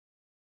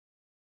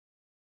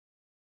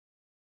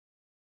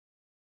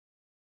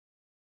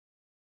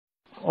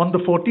On the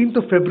 14th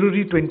of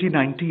February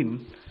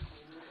 2019,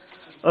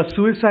 a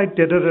suicide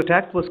terror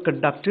attack was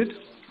conducted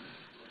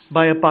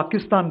by a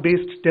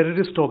Pakistan-based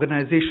terrorist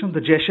organization, the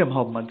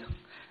Jaish-e-Mohammed,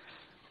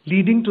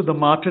 leading to the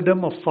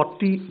martyrdom of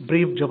 40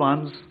 brave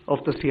Jawans of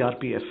the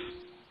CRPF.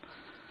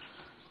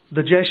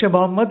 The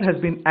Jaish-e-Mohammed has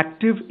been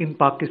active in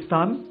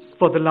Pakistan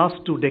for the last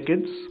 2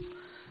 decades,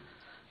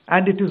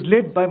 and it is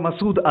led by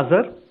Masood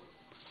Azhar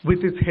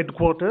with its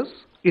headquarters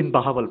in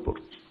Bahawalpur.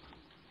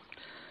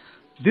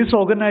 This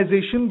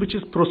organization, which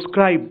is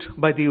proscribed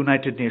by the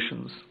United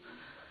Nations,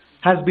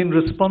 has been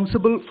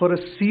responsible for a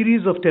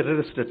series of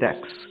terrorist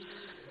attacks,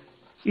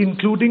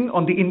 including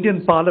on the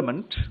Indian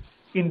Parliament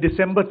in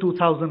December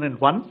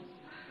 2001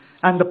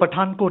 and the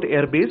Pathankot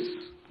Air Base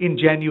in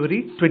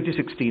January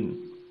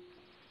 2016.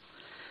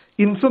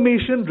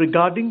 Information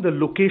regarding the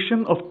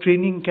location of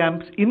training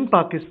camps in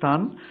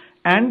Pakistan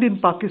and in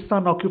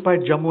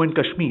Pakistan-occupied Jammu and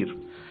Kashmir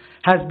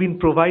has been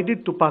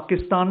provided to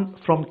Pakistan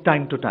from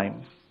time to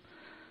time.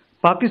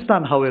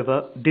 Pakistan,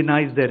 however,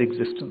 denies their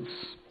existence.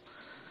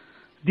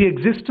 The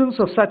existence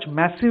of such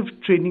massive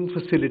training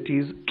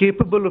facilities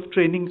capable of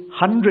training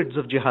hundreds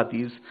of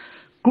jihadis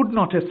could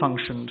not have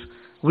functioned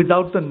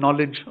without the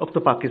knowledge of the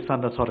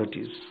Pakistan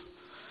authorities.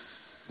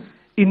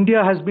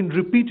 India has been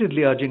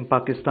repeatedly urging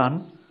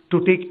Pakistan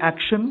to take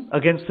action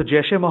against the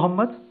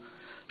Jaish-e-Mohammed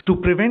to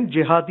prevent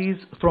jihadis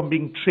from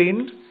being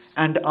trained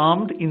and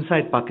armed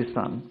inside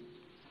Pakistan.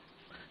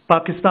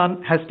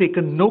 Pakistan has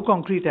taken no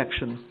concrete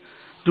action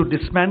to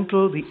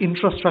dismantle the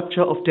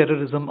infrastructure of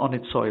terrorism on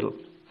its soil.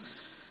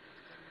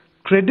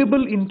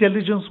 Credible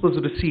intelligence was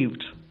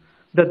received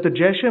that the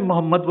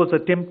Jaish-e-Mohammed was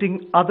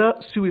attempting other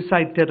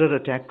suicide terror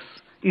attacks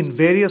in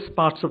various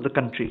parts of the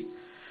country,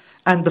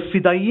 and the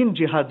Fidaiyin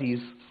jihadis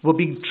were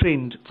being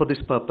trained for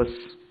this purpose.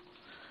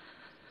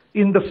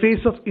 In the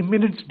face of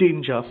imminent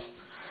danger,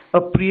 a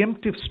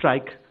preemptive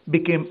strike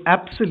became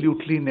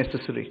absolutely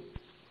necessary.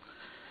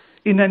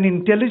 In an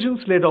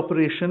intelligence-led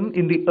operation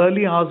in the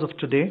early hours of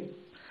today,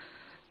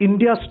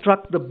 India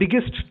struck the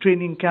biggest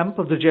training camp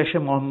of the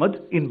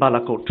Jaish-e-Mohammed in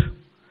Balakot.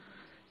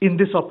 In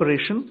this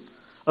operation,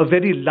 a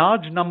very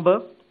large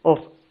number of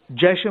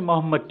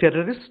Jaish-e-Mohammed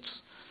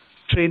terrorists,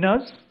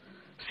 trainers,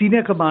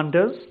 senior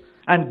commanders,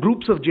 and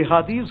groups of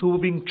jihadis who were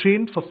being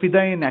trained for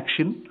Fidaiyin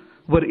action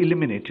were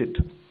eliminated.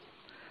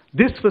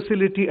 This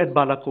facility at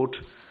Balakot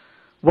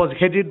was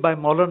headed by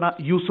Maulana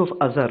Yusuf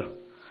Azhar,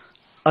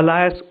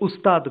 alias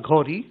Ustad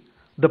Ghori,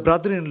 the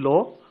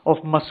brother-in-law of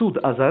Masood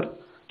Azhar,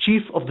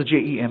 chief of the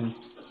JEM.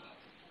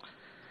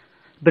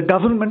 The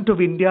government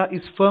of India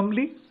is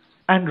firmly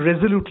and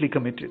resolutely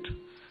committed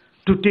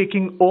to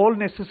taking all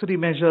necessary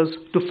measures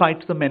to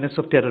fight the menace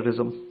of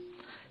terrorism.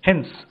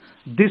 Hence,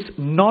 this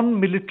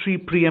non-military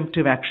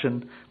preemptive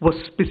action was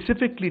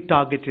specifically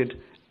targeted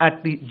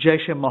at the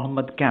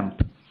Jaish-e-Mohammed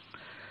camp.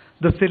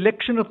 The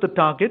selection of the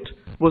target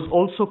was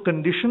also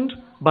conditioned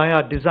by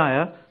our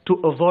desire to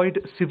avoid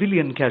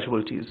civilian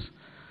casualties.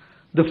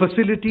 The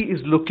facility is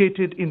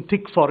located in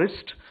thick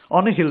forest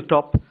on a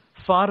hilltop,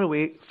 far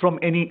away from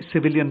any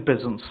civilian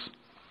presence.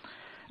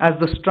 As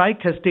the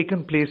strike has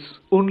taken place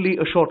only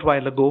a short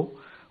while ago,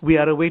 we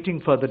are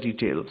awaiting further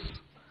details.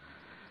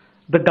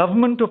 The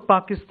government of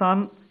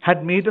Pakistan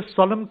had made a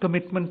solemn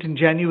commitment in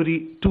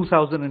January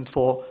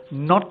 2004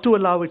 not to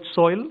allow its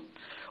soil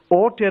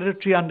or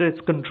territory under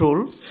its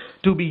control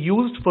to be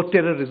used for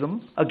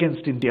terrorism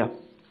against India.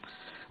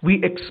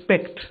 We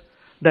expect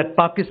that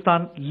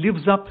Pakistan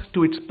lives up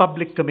to its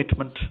public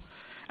commitment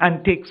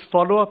and takes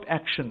follow-up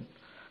action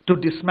to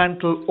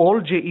dismantle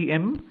all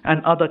JEM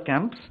and other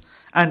camps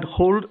and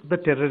hold the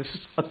terrorists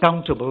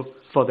accountable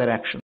for their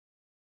actions.